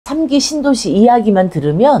3기 신도시 이야기만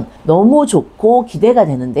들으면 너무 좋고 기대가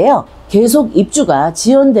되는데요. 계속 입주가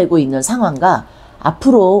지연되고 있는 상황과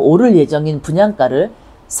앞으로 오를 예정인 분양가를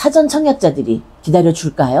사전 청약자들이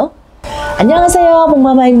기다려줄까요? 안녕하세요,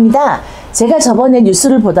 목마마입니다. 제가 저번에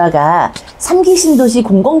뉴스를 보다가 3기 신도시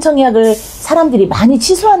공공청약을 사람들이 많이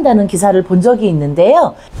취소한다는 기사를 본 적이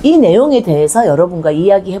있는데요. 이 내용에 대해서 여러분과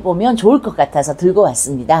이야기해보면 좋을 것 같아서 들고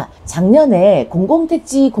왔습니다. 작년에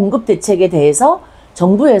공공택지 공급 대책에 대해서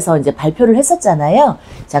정부에서 이제 발표를 했었잖아요.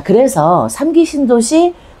 자, 그래서 3기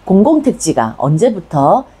신도시 공공택지가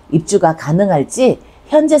언제부터 입주가 가능할지,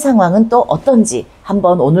 현재 상황은 또 어떤지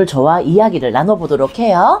한번 오늘 저와 이야기를 나눠보도록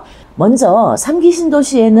해요. 먼저 3기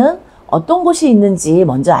신도시에는 어떤 곳이 있는지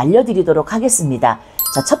먼저 알려드리도록 하겠습니다.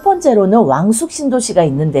 자, 첫 번째로는 왕숙 신도시가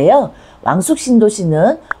있는데요. 왕숙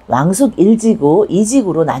신도시는 왕숙 1지구,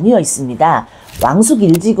 2지구로 나뉘어 있습니다. 왕숙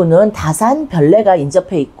 1지구는 다산, 별내가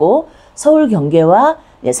인접해 있고 서울 경계와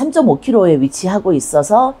 3.5km에 위치하고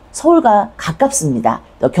있어서 서울과 가깝습니다.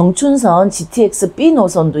 또 경춘선 GTX B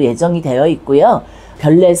노선도 예정이 되어 있고요.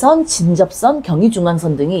 별내선, 진접선,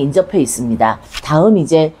 경의중앙선 등이 인접해 있습니다. 다음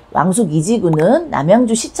이제 왕숙 2지구는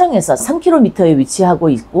남양주 시청에서 3km에 위치하고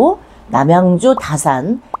있고 남양주,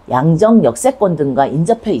 다산, 양정, 역세권 등과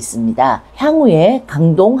인접해 있습니다. 향후에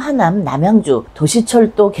강동, 하남, 남양주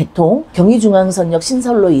도시철도 개통, 경의중앙선역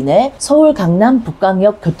신설로 인해 서울, 강남,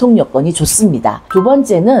 북강역 교통 여건이 좋습니다. 두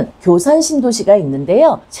번째는 교산 신도시가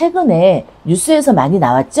있는데요. 최근에 뉴스에서 많이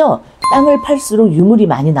나왔죠? 땅을 팔수록 유물이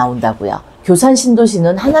많이 나온다고요. 교산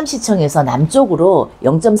신도시는 하남시청에서 남쪽으로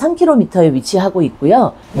 0.3km에 위치하고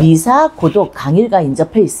있고요. 미사, 고덕, 강일과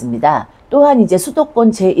인접해 있습니다. 또한 이제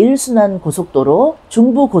수도권 제1순환 고속도로,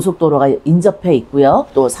 중부고속도로가 인접해 있고요.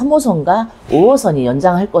 또 3호선과 5호선이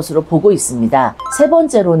연장할 것으로 보고 있습니다. 세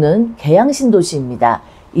번째로는 계양 신도시입니다.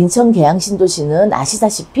 인천계양 신도시는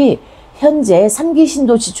아시다시피 현재 3기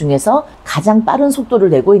신도시 중에서 가장 빠른 속도를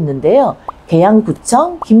내고 있는데요.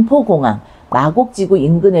 계양구청, 김포공항, 마곡지구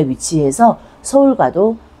인근에 위치해서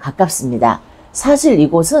서울과도 가깝습니다. 사실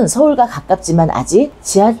이곳은 서울과 가깝지만 아직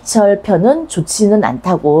지하철편은 좋지는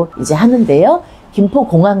않다고 이제 하는데요.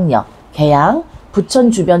 김포공항역, 계양,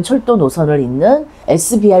 부천 주변 철도 노선을 잇는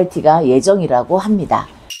SBRT가 예정이라고 합니다.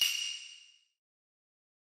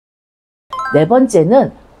 네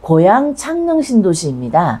번째는 고양창릉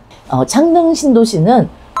신도시입니다. 창릉 신도시는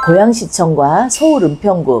고양시청과 서울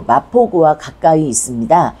은평구, 마포구와 가까이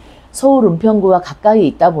있습니다. 서울 은평구와 가까이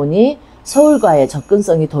있다 보니 서울과의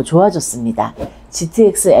접근성이 더 좋아졌습니다.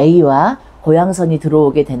 GTX-A와 고양선이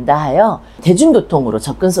들어오게 된다 하여 대중교통으로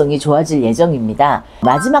접근성이 좋아질 예정입니다.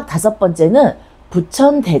 마지막 다섯 번째는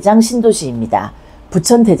부천대장 신도시입니다.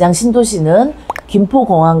 부천대장 신도시는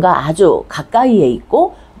김포공항과 아주 가까이에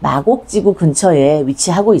있고 마곡지구 근처에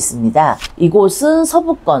위치하고 있습니다. 이곳은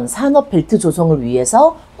서부권 산업벨트 조성을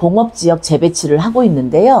위해서 공업지역 재배치를 하고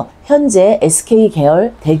있는데요. 현재 SK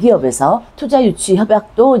계열 대기업에서 투자 유치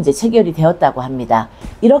협약도 이제 체결이 되었다고 합니다.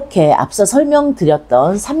 이렇게 앞서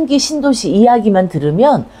설명드렸던 3기 신도시 이야기만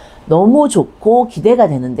들으면 너무 좋고 기대가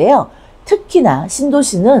되는데요. 특히나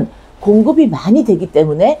신도시는 공급이 많이 되기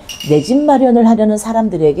때문에 내 집 마련을 하려는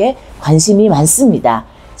사람들에게 관심이 많습니다.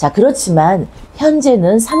 자, 그렇지만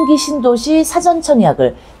현재는 3기 신도시 사전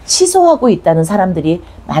청약을 취소하고 있다는 사람들이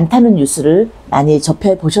많다는 뉴스를 많이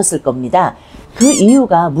접해 보셨을 겁니다. 그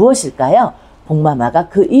이유가 무엇일까요? 복마마가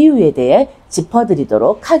그 이유에 대해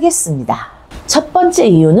짚어드리도록 하겠습니다. 첫 번째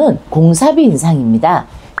이유는 공사비 인상입니다.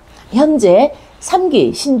 현재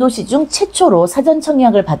 3기 신도시 중 최초로 사전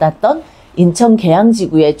청약을 받았던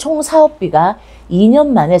인천계양지구의 총 사업비가 2년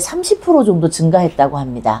만에 30% 정도 증가했다고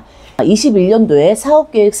합니다. 21년도에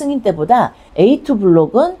사업계획 승인 때보다 A2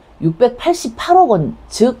 블록은 688억 원,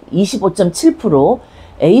 즉 25.7%,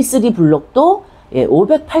 A3 블록도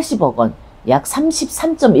 580억 원, 약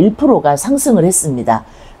 33.1%가 상승을 했습니다.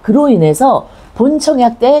 그로 인해서 본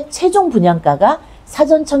청약 때 최종 분양가가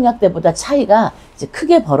사전 청약 때보다 차이가 이제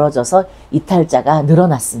크게 벌어져서 이탈자가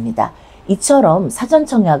늘어났습니다. 이처럼 사전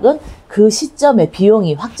청약은 그 시점에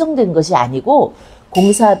비용이 확정된 것이 아니고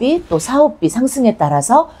공사비 또 사업비 상승에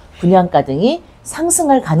따라서 분양가 등이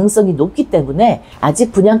상승할 가능성이 높기 때문에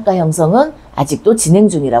아직 분양가 형성은 아직도 진행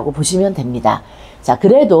중이라고 보시면 됩니다. 자,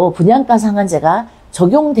 그래도 분양가 상한제가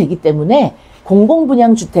적용되기 때문에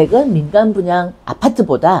공공분양주택은 민간분양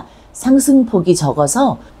아파트보다 상승폭이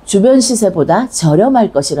적어서 주변 시세보다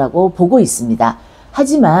저렴할 것이라고 보고 있습니다.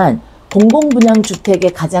 하지만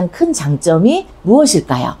공공분양주택의 가장 큰 장점이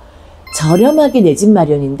무엇일까요? 저렴하게 내 집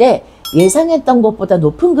마련인데 예상했던 것보다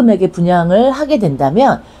높은 금액의 분양을 하게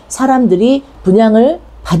된다면 사람들이 분양을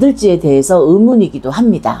받을지에 대해서 의문이기도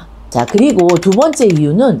합니다. 자, 그리고 두 번째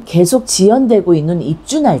이유는 계속 지연되고 있는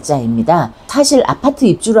입주 날짜입니다. 사실 아파트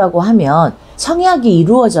입주라고 하면 청약이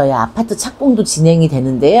이루어져야 아파트 착공도 진행이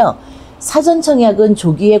되는데요. 사전 청약은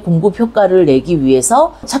조기에 공급 효과를 내기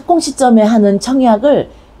위해서 착공 시점에 하는 청약을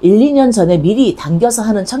 1, 2년 전에 미리 당겨서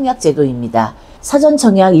하는 청약 제도입니다. 사전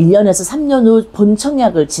청약 1년에서 3년 후 본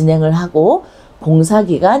청약을 진행을 하고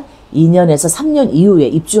공사기간 2년에서 3년 이후에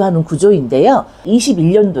입주하는 구조인데요.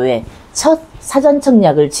 21년도에 첫 사전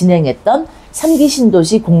청약을 진행했던 3기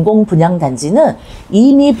신도시 공공분양단지는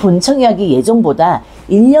이미 본 청약이 예정보다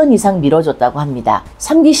 1년 이상 미뤄졌다고 합니다.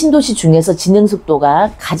 3기 신도시 중에서 진행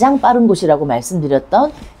속도가 가장 빠른 곳이라고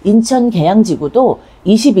말씀드렸던 인천계양 지구도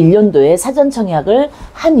 21년도에 사전 청약을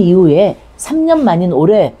한 이후에 3년 만인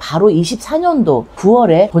올해 바로 24년도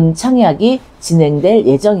 9월에 본 청약이 진행될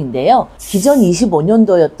예정인데요. 기존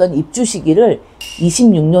 25년도였던 입주 시기를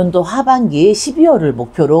 26년도 하반기 12월을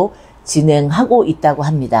목표로 진행하고 있다고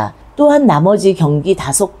합니다. 또한 나머지 경기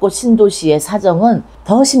 5곳 신도시의 사정은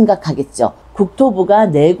더 심각하겠죠. 국토부가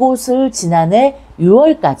 4곳을 지난해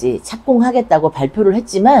 6월까지 착공하겠다고 발표를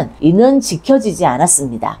했지만 이는 지켜지지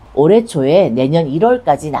않았습니다. 올해 초에 내년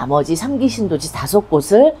 1월까지 나머지 3기 신도시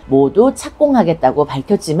 5곳을 모두 착공하겠다고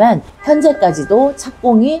밝혔지만 현재까지도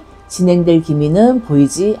착공이 진행될 기미는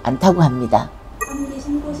보이지 않다고 합니다. 3기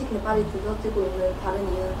신도시 개발이 늦어지고 있는 다른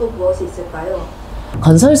이유는 또 무엇이 있을까요?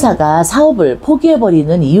 건설사가 사업을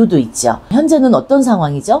포기해버리는 이유도 있죠. 현재는 어떤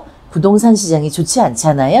상황이죠? 부동산 시장이 좋지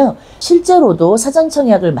않잖아요. 실제로도 사전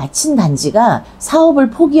청약을 마친 단지가 사업을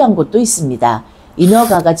포기한 곳도 있습니다.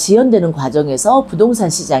 인허가가 지연되는 과정에서 부동산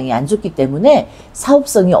시장이 안 좋기 때문에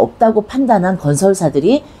사업성이 없다고 판단한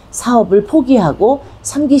건설사들이 사업을 포기하고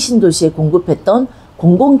 3기 신도시에 공급했던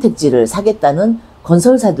공공택지를 사겠다는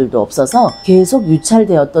건설사들도 없어서 계속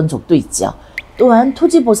유찰되었던 적도 있죠. 또한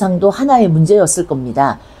토지 보상도 하나의 문제였을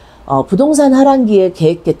겁니다. 부동산 하락기에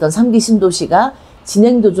계획했던 3기 신도시가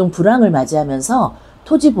진행 도중 불황을 맞이하면서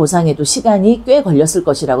토지 보상에도 시간이 꽤 걸렸을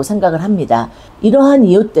것이라고 생각을 합니다. 이러한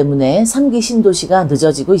이유 때문에 3기 신도시가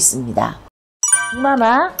늦어지고 있습니다.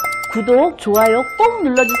 마마 구독, 좋아요 꼭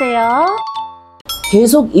눌러주세요.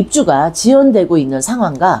 계속 입주가 지연되고 있는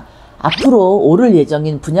상황과 앞으로 오를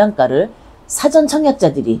예정인 분양가를 사전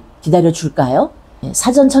청약자들이 기다려줄까요?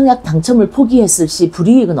 사전 청약 당첨을 포기했을 시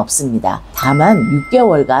불이익은 없습니다. 다만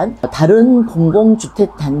 6개월간 다른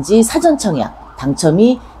공공주택단지 사전 청약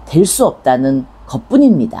당첨이 될 수 없다는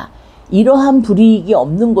것뿐입니다. 이러한 불이익이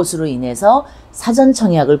없는 것으로 인해서 사전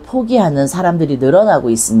청약을 포기하는 사람들이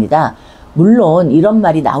늘어나고 있습니다. 물론 이런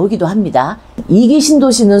말이 나오기도 합니다. 2기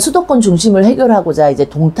신도시는 수도권 중심을 해결하고자 이제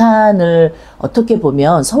동탄을 어떻게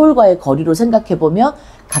보면 서울과의 거리로 생각해 보면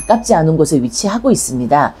가깝지 않은 곳에 위치하고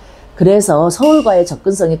있습니다. 그래서 서울과의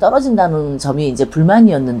접근성이 떨어진다는 점이 이제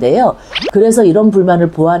불만이었는데요. 그래서 이런 불만을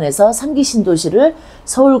보완해서 3기 신도시를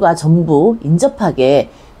서울과 전부 인접하게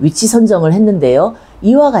위치 선정을 했는데요.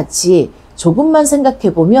 이와 같이 조금만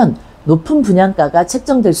생각해 보면 높은 분양가가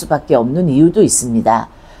책정될 수밖에 없는 이유도 있습니다.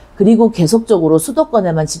 그리고 계속적으로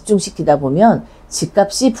수도권에만 집중시키다 보면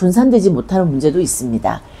집값이 분산되지 못하는 문제도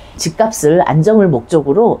있습니다. 집값을 안정을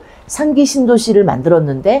목적으로 3기 신도시를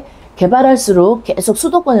만들었는데 개발할수록 계속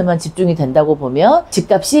수도권에만 집중이 된다고 보면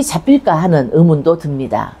집값이 잡힐까 하는 의문도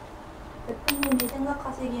듭니다. 대표님이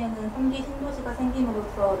생각하시기에는 3기 신도시가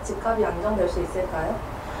생김으로써 집값이 안정될 수 있을까요?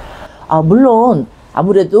 물론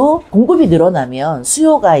아무래도 공급이 늘어나면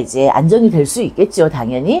수요가 이제 안정이 될 수 있겠죠,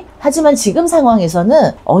 당연히. 하지만 지금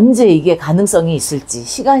상황에서는 언제 이게 가능성이 있을지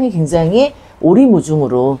시간이 굉장히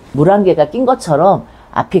오리무중으로 물안개가 낀 것처럼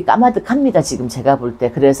앞이 까마득합니다, 지금 제가 볼 때.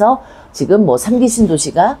 그래서 지금 3기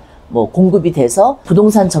신도시가 공급이 돼서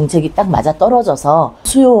부동산 정책이 딱 맞아 떨어져서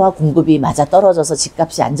수요와 공급이 맞아 떨어져서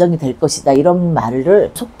집값이 안정이 될 것이다, 이런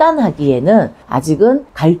말을 속단하기에는 아직은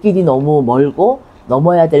갈 길이 너무 멀고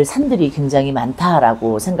넘어야 될 산들이 굉장히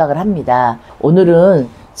많다라고 생각을 합니다. 오늘은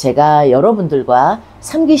제가 여러분들과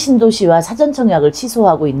 3기 신도시와 사전 청약을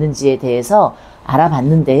취소하고 있는지에 대해서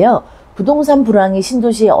알아봤는데요. 부동산 불황이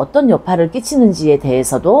신도시에 어떤 여파를 끼치는지에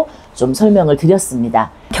대해서도 좀 설명을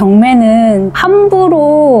드렸습니다. 경매는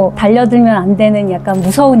함부로 달려들면 안 되는 약간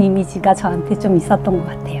무서운 이미지가 저한테 좀 있었던 것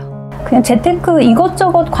같아요. 그냥 재테크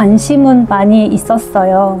이것저것 관심은 많이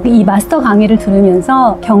있었어요. 이 마스터 강의를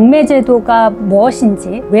들으면서 경매 제도가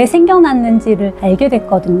무엇인지, 왜 생겨났는지를 알게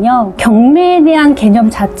됐거든요. 경매에 대한 개념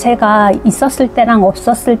자체가 있었을 때랑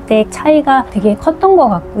없었을 때 차이가 되게 컸던 것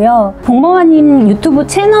같고요. 봉범아님 유튜브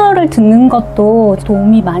채널을 듣는 것도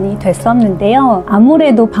도움이 많이 됐었는데요.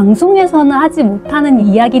 아무래도 방송에서는 하지 못하는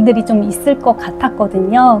이야기들이 좀 있을 것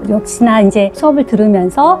같았거든요. 역시나 이제 수업을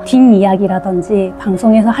들으면서 뒷이야기라든지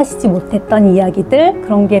방송에서 하시지 못하는 못했던 이야기들,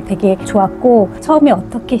 그런 게 되게 좋았고, 처음에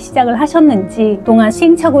어떻게 시작을 하셨는지, 그동안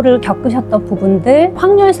시행착오를 겪으셨던 부분들,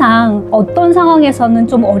 확률상 어떤 상황에서는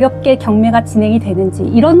좀 어렵게 경매가 진행이 되는지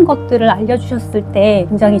이런 것들을 알려주셨을 때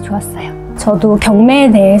굉장히 좋았어요. 저도 경매에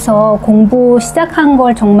대해서 공부 시작한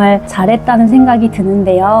걸 정말 잘했다는 생각이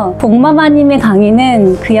드는데요. 복마마님의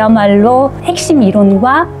강의는 그야말로 핵심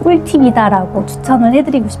이론과 꿀팁이다라고 추천을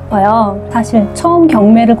해드리고 싶어요. 사실 처음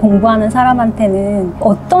경매를 공부하는 사람한테는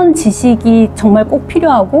어떤 지식이 정말 꼭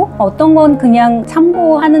필요하고 어떤 건 그냥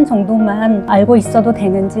참고하는 정도만 알고 있어도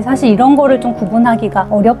되는지, 사실 이런 거를 좀 구분하기가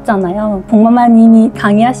어렵잖아요. 복마마님이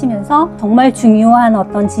강의하시면서 정말 중요한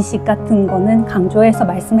어떤 지식 같은 거는 강조해서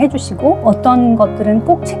말씀해 주시고, 어떤 것들은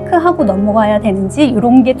꼭 체크하고 넘어가야 되는지,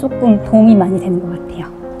 이런 게 조금 도움이 많이 되는 것 같아요.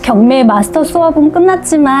 경매 마스터 수업은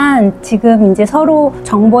끝났지만 지금 이제 서로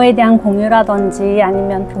정보에 대한 공유라든지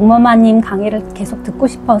아니면 복마마님 강의를 계속 듣고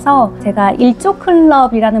싶어서 제가 일조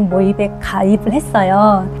클럽이라는 모임에 가입을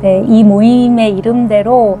했어요. 네, 이 모임의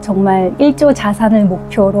이름대로 정말 1조 자산을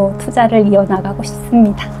목표로 투자를 이어나가고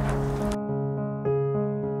싶습니다.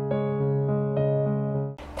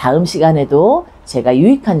 다음 시간에도 제가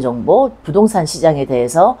유익한 정보, 부동산 시장에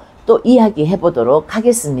대해서 또 이야기해 보도록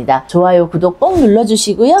하겠습니다. 좋아요, 구독 꼭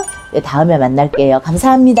눌러주시고요. 네, 다음에 만날게요.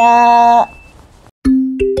 감사합니다.